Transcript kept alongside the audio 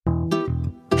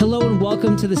Hello and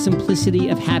welcome to the Simplicity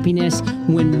of Happiness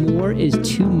When More is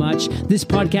Too Much. This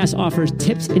podcast offers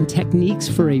tips and techniques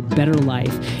for a better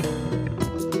life.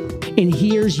 And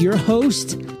here's your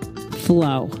host,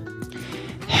 Flo.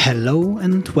 Hello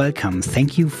and welcome.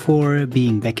 Thank you for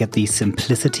being back at the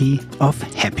Simplicity of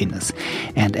Happiness.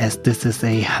 And as this is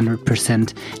a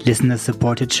 100%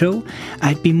 listener-supported show,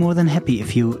 I'd be more than happy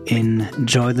if you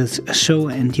enjoy this show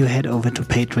and you head over to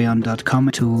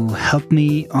patreon.com to help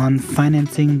me on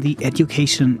financing the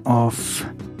education of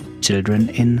children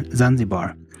in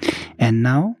Zanzibar. And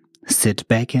now, sit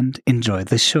back and enjoy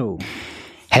the show.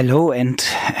 Hello and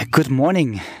good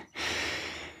morning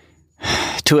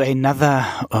to another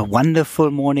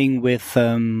wonderful morning with,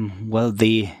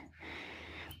 the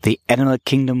animal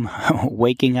kingdom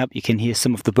waking up. You can hear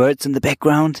some of the birds in the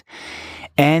background.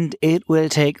 And it will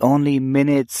take only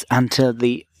minutes until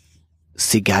the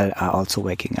seagull are also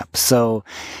waking up. So,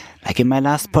 like in my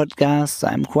last podcast,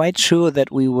 I'm quite sure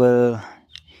that we will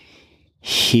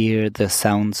hear the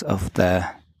sounds of the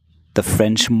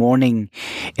French morning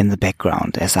in the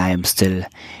background as I am still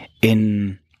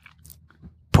in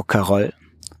Pocarol,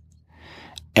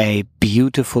 a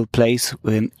beautiful place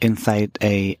inside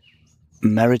a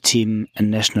maritime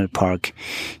national park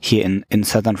here in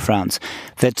southern France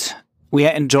that we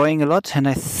are enjoying a lot, and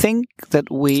I think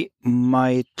that we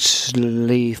might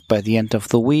leave by the end of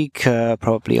the week,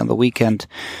 probably on the weekend,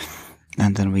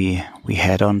 and then we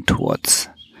head on towards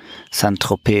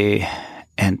Saint-Tropez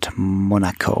and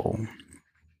Monaco.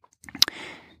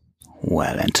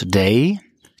 Well, and today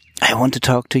I want to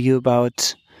talk to you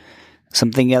about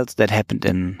something else that happened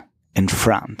in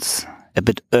France a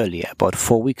bit earlier, about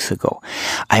 4 weeks ago.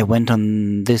 I went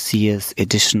on this year's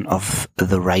edition of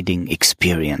the Riding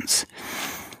Experience.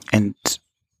 And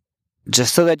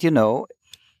just so that you know,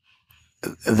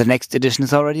 the next edition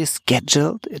is already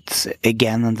scheduled. It's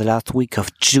again in the last week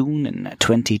of June in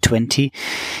 2020.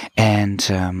 And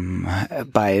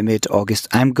by mid-August,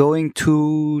 I'm going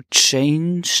to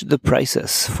change the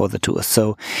prices for the tour.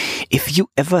 So if you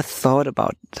ever thought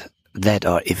about that,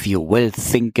 or if you will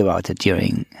think about it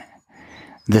during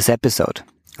this episode,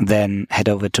 then head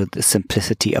over to the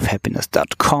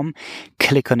simplicityofhappiness.com,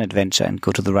 click on adventure and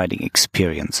go to the Riding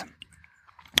Experience.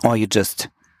 Or you just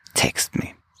text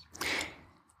me.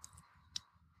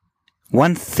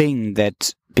 One thing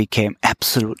that became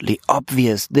absolutely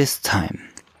obvious this time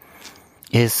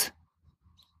is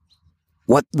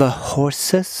what the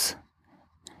horses,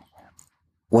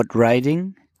 what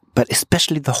riding, but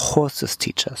especially the horses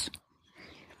teach us.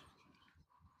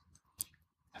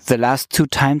 The last 2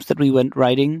 times that we went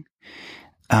riding,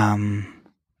 one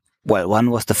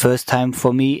was the first time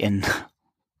for me in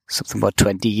something about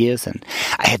 20 years, and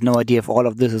I had no idea if all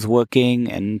of this is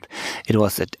working, and it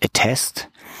was a test,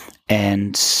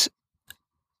 and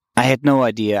I had no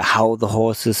idea how the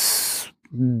horses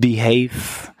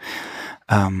behave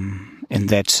in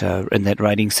that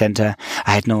riding center.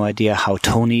 I had no idea how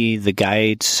Tony, the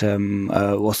guide,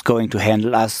 was going to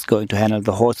handle us, going to handle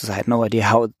the horses. I had no idea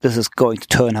how this is going to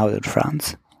turn out in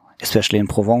France, especially in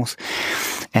Provence.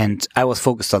 And I was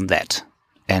focused on that.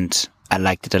 And I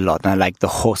liked it a lot. And I liked the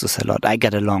horses a lot. I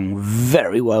got along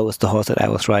very well with the horse that I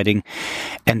was riding.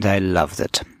 And I loved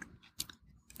it.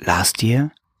 Last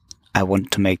year, I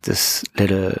wanted to make this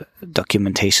little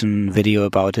documentation video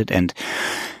about it. And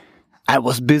I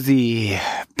was busy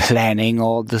planning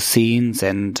all the scenes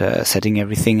and setting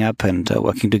everything up and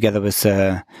working together with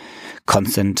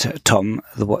Constant, Tom,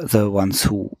 the ones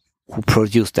who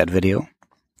produced that video.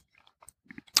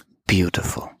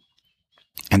 Beautiful.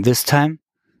 And this time,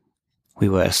 we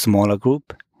were a smaller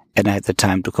group, and I had the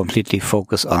time to completely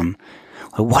focus on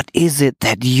what is it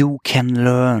that you can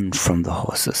learn from the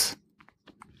horses?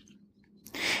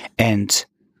 And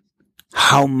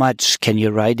how much can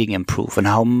your riding improve, and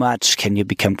how much can you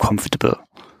become comfortable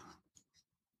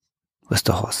with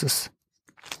the horses?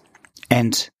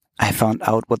 And I found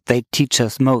out what they teach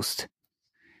us most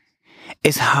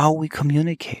is how we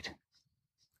communicate.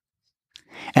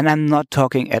 And I'm not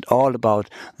talking at all about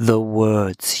the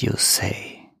words you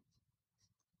say,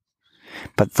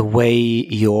 but the way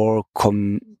your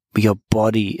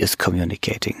body is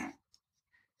communicating.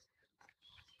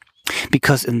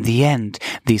 Because in the end,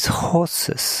 these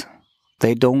horses,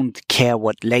 they don't care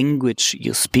what language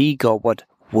you speak or what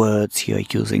words you're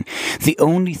using. The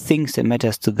only things that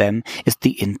matters to them is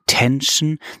the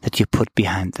intention that you put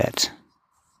behind that.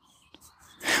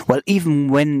 Well, even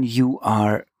when you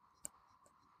are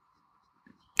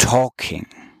talking,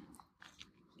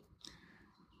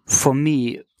 for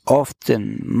me,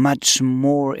 often much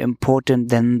more important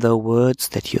than the words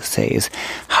that you say is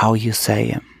how you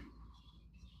say them.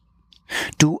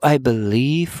 Do I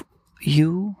believe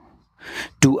you?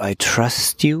 Do I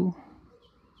trust you?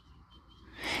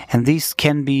 And these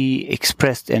can be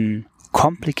expressed in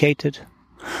complicated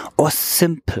or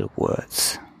simple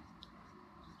words.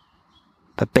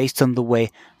 But based on the way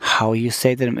how you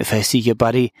say them, if I see your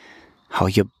body, how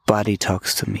your body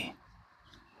talks to me,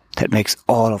 that makes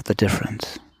all of the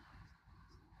difference.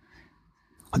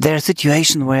 There are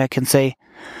situations where I can say,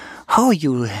 "Oh,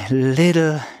 you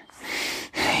little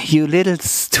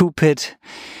stupid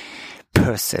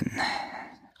person."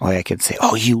 Or I can say,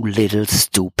 "Oh, you little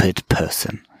stupid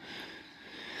person."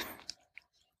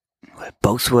 Well,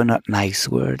 both were not nice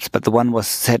words, but the one was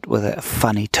said with a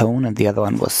funny tone and the other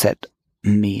one was said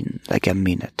mean, like I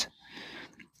mean it.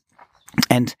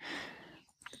 And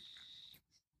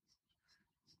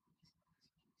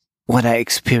what I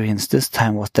experienced this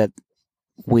time was that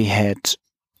we had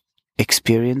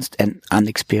experienced and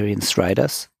unexperienced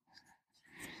riders.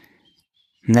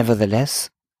 Nevertheless,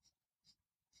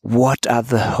 what are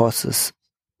the horses,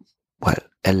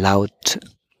 allowed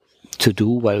to do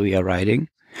while we are riding?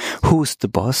 Who's the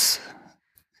boss?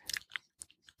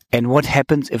 And what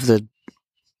happens if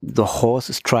the horse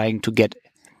is trying to get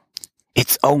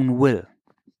its own will?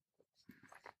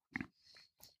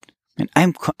 And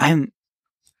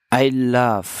I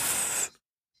love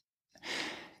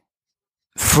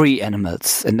free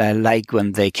animals, and I like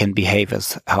when they can behave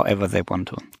as however they want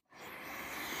to.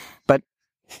 But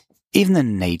even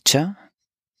in nature,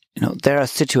 there are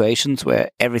situations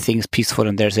where everything is peaceful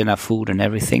and there's enough food and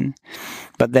everything.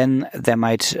 But then there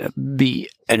might be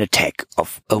an attack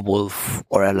of a wolf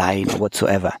or a lion or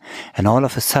whatsoever. And all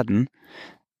of a sudden,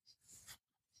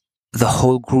 the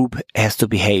whole group has to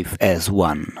behave as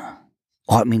one.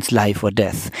 Or it means life or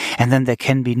death. And then there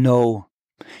can be no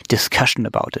discussion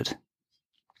about it.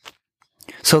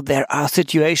 So there are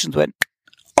situations when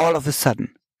all of a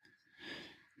sudden,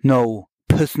 no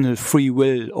personal free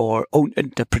will or own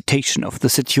interpretation of the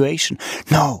situation.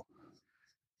 No.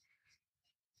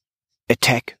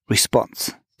 Attack,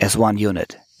 response as one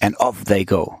unit, and off they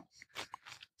go.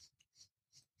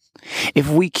 If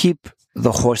we keep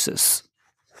the horses,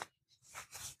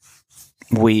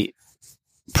 we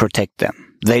protect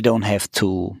them. They don't have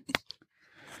to.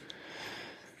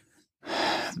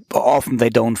 Often they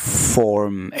don't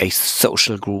form a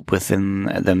social group within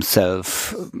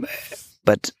themselves,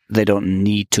 but they don't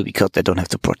need to because they don't have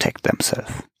to protect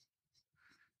themselves.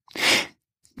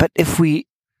 But if we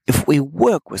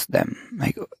work with them,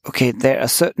 like, okay, there are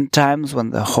certain times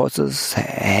when the horses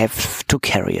have to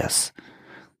carry us.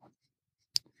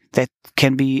 That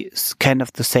can be kind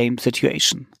of the same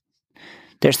situation.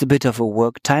 There's a bit of a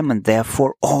work time, and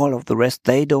therefore all of the rest,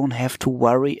 they don't have to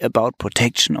worry about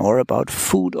protection or about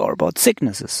food or about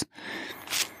sicknesses.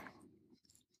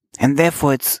 And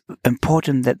therefore it's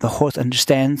important that the horse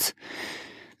understands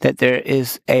that there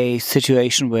is a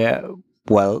situation where,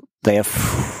 they are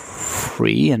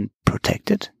free and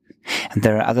protected. And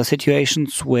there are other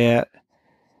situations where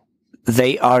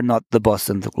they are not the boss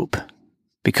in the group.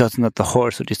 Because it's not the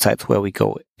horse who decides where we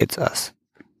go, it's us.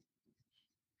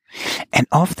 And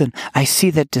often I see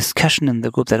that discussion in the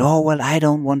group that, I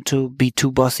don't want to be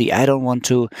too bossy. I don't want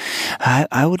to,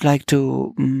 I would like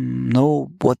to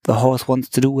know what the horse wants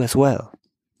to do as well.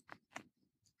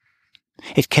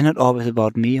 It cannot always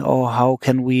about me, or how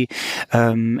can we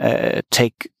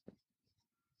take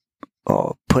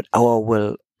or put our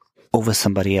will over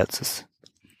somebody else's.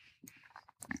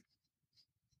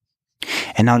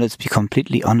 And now let's be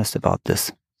completely honest about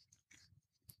this.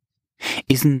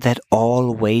 Isn't that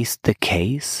always the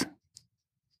case?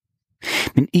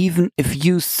 I mean, even if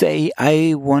you say,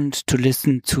 I want to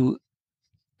listen to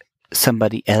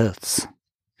somebody else,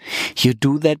 you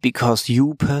do that because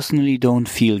you personally don't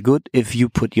feel good if you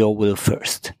put your will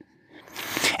first.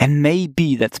 And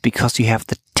maybe that's because you have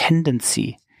the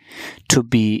tendency to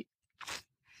be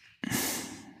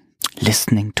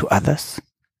listening to others.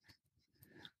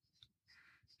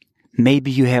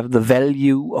 Maybe you have the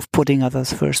value of putting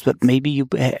others first, but maybe you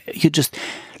just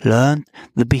learned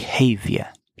the behavior.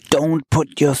 Don't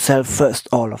put yourself first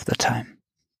all of the time.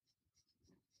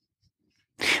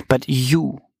 But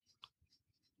you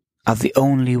are the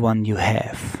only one you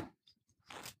have.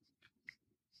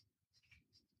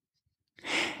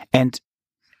 And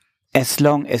as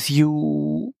long as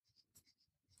you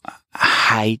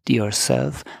hide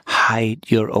yourself,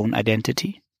 hide your own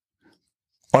identity,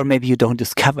 or maybe you don't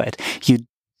discover it,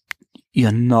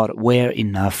 you're not aware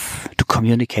enough to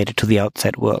communicate it to the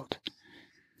outside world.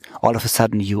 All of a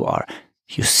sudden you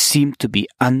seem to be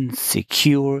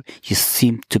unsecure, you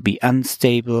seem to be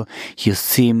unstable, you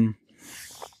seem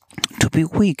to be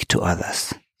weak to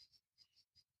others.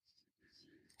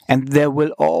 And there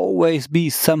will always be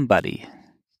somebody.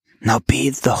 Now, be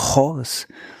it the horse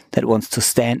that wants to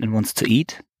stand and wants to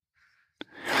eat,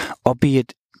 or be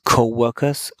it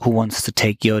co-workers who wants to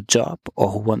take your job,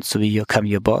 or who wants to become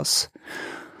your boss,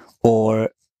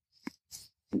 or,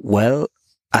 well,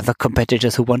 other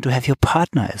competitors who want to have your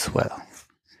partner as well.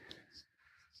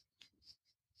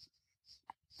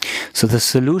 So the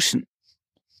solution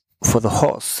for the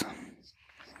horse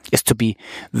is to be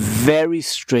very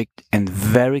strict and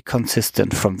very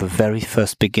consistent from the very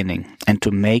first beginning, and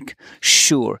to make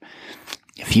sure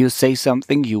if you say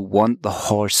something you want the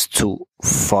horse to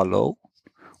follow,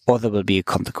 or there will be a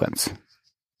consequence.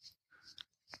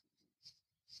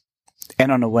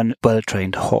 And on a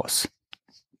well-trained horse,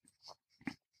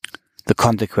 the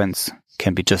consequence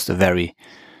can be just a very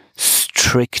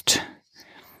strict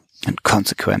and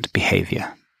consequent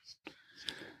behavior.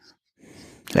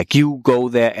 Like, you go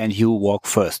there and you walk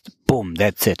first. Boom,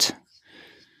 that's it.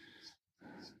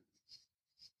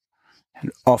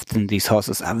 And often these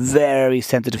horses are very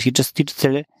sensitive. You just need to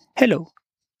tell it, hello.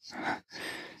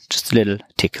 Just a little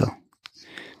tickle.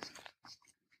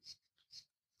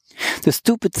 The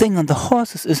stupid thing on the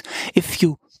horses is if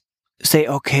you say,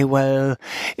 okay, well,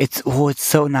 it's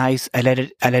so nice, I let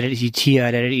it eat here,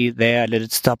 I let it eat there, I let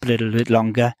it stop a little bit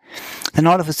longer, then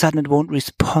all of a sudden it won't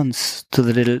respond to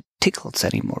the little tickles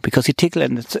anymore, because you tickle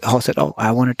and the horse said, oh,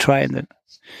 I want to try, and then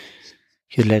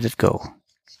you let it go.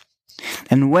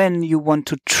 And when you want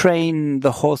to train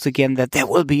the horse again that there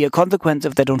will be a consequence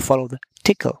if they don't follow the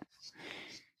tickle,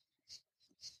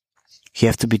 you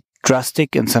have to be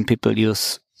drastic, and some people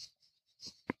use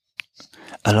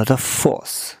a lot of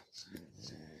force.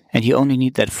 And you only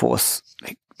need that force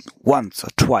like once or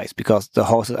twice, because the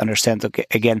horse understands,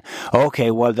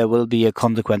 okay, well, there will be a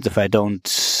consequence if I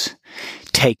don't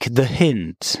take the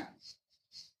hint.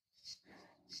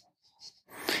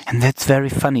 And that's very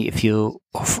funny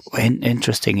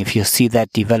interesting if you see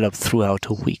that develop throughout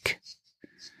a week.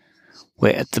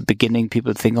 Where at the beginning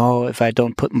people think, oh, if I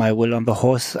don't put my will on the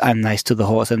horse, I'm nice to the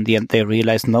horse. And in the end they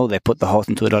realize, no, they put the horse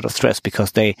into a lot of stress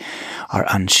because they are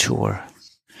unsure.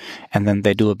 And then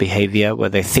they do a behavior where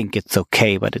they think it's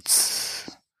okay, but it's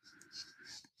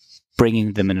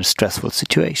bringing them in a stressful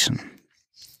situation.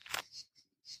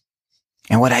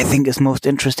 And what I think is most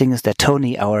interesting is that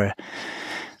Tony, our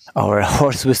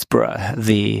horse whisperer,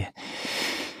 the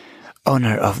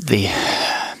owner of the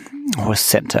horse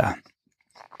center,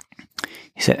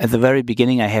 he said, at the very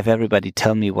beginning, I have everybody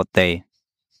tell me what they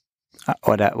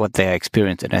are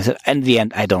experiencing. And I said, in the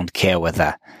end, I don't care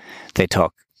whether they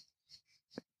talk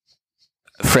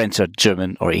French or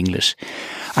German or English.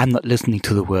 I'm not listening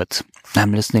to the words.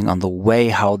 I'm listening on the way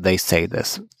how they say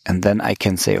this. And then I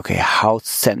can say, okay, how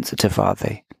sensitive are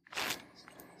they?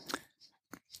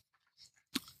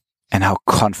 And how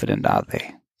confident are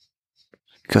they?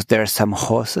 Because there are some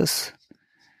horses,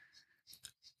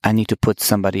 I need to put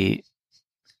somebody,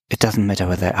 it doesn't matter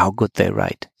how good they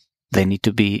ride. They need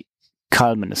to be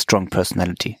calm and a strong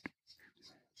personality.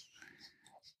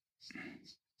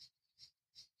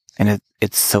 And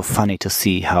it's so funny to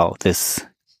see how this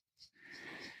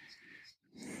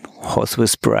horse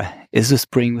whisperer is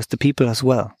whispering with the people as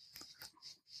well.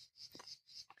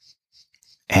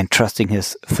 And trusting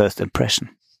his first impression.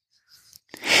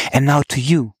 And now to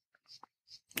you.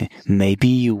 Maybe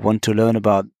you want to learn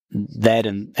about that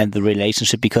and the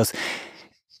relationship, because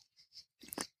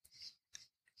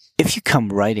if you come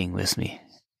riding with me,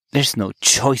 there's no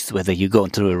choice whether you go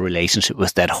into a relationship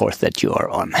with that horse that you are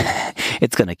on.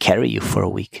 It's going to carry you for a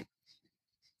week.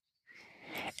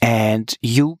 And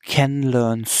you can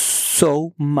learn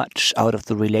so much out of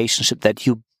the relationship that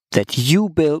you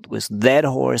build with that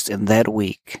horse in that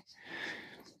week,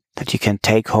 that you can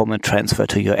take home and transfer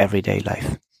to your everyday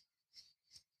life.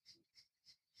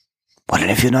 Well, and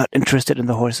if you're not interested in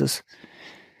the horses,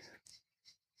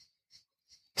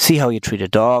 see how you treat a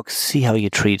dog, see how you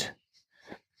treat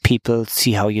people,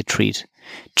 see how you treat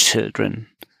children,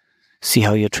 see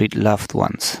how you treat loved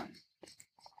ones,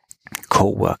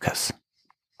 co-workers.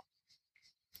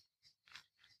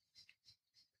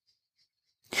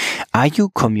 Are you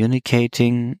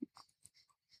communicating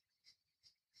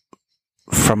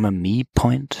from a me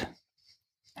point?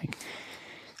 Like,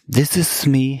 this is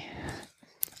me,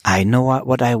 I know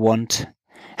what I want,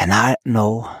 and I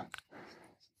know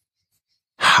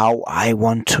how I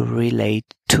want to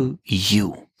relate to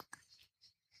you.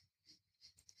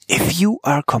 If you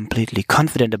are completely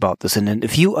confident about this, and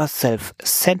if you are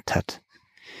self-centered,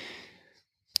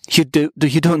 you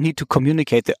don't need to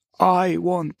communicate that I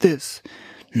want this.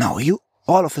 No,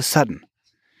 all of a sudden,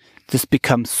 this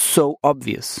becomes so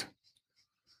obvious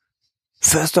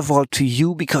First of all, to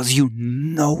you because you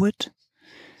know it.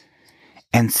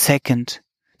 And second,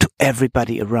 to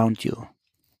everybody around you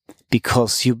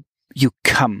because you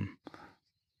come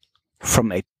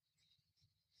from a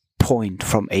point,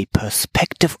 from a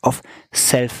perspective of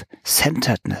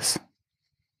self-centeredness.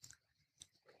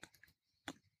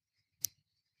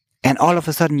 And all of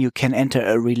a sudden you can enter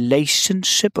a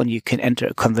relationship and you can enter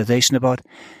a conversation about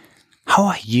how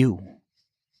are you?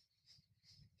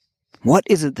 What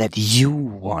is it that you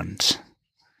want?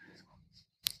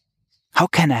 How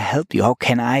can I help you? How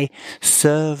can I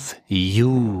serve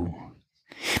you?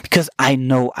 Because I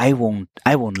know I won't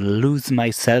lose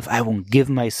myself. I won't give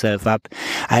myself up.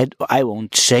 I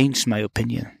won't change my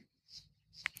opinion.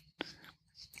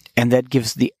 And that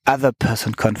gives the other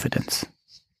person confidence.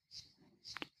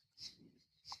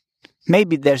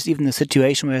 Maybe there's even a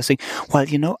situation where I think,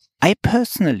 well, I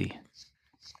personally,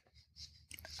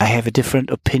 I have a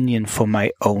different opinion for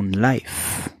my own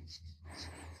life.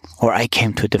 Or I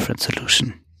came to a different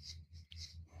solution.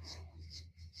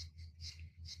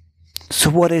 So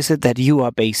what is it that you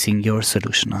are basing your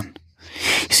solution on?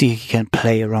 You see, you can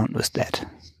play around with that.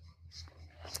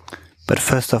 But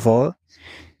first of all,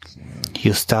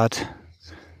 you start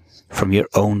from your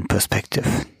own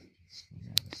perspective.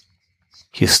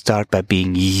 You start by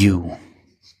being you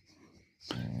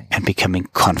and becoming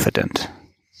confident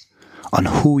on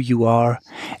who you are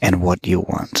and what you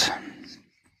want.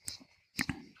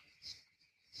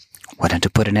 Well, and to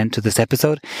put an end to this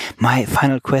episode, my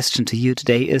final question to you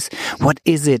today is, what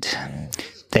is it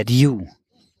that you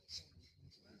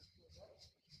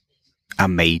are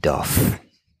made of?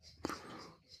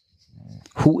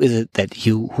 Who is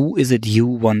it you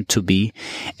want to be?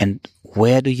 And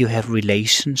where do you have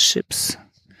relationships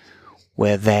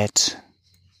where that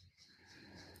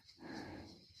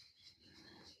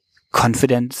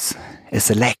confidence is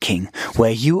lacking,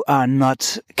 where you are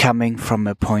not coming from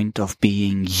a point of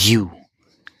being you,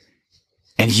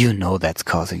 and you know that's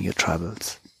causing you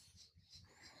troubles?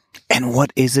 And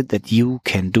what is it that you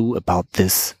can do about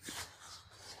this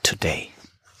today?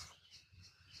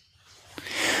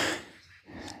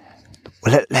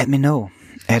 Well, let me know.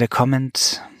 Add a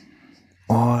comment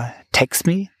or text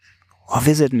me or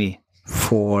visit me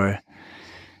for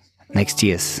next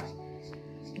year's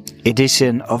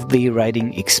edition of the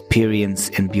writing experience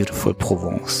in beautiful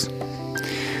Provence.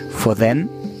 For then,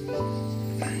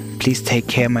 please take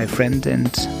care, my friend,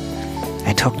 and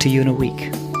I talk to you in a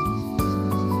week.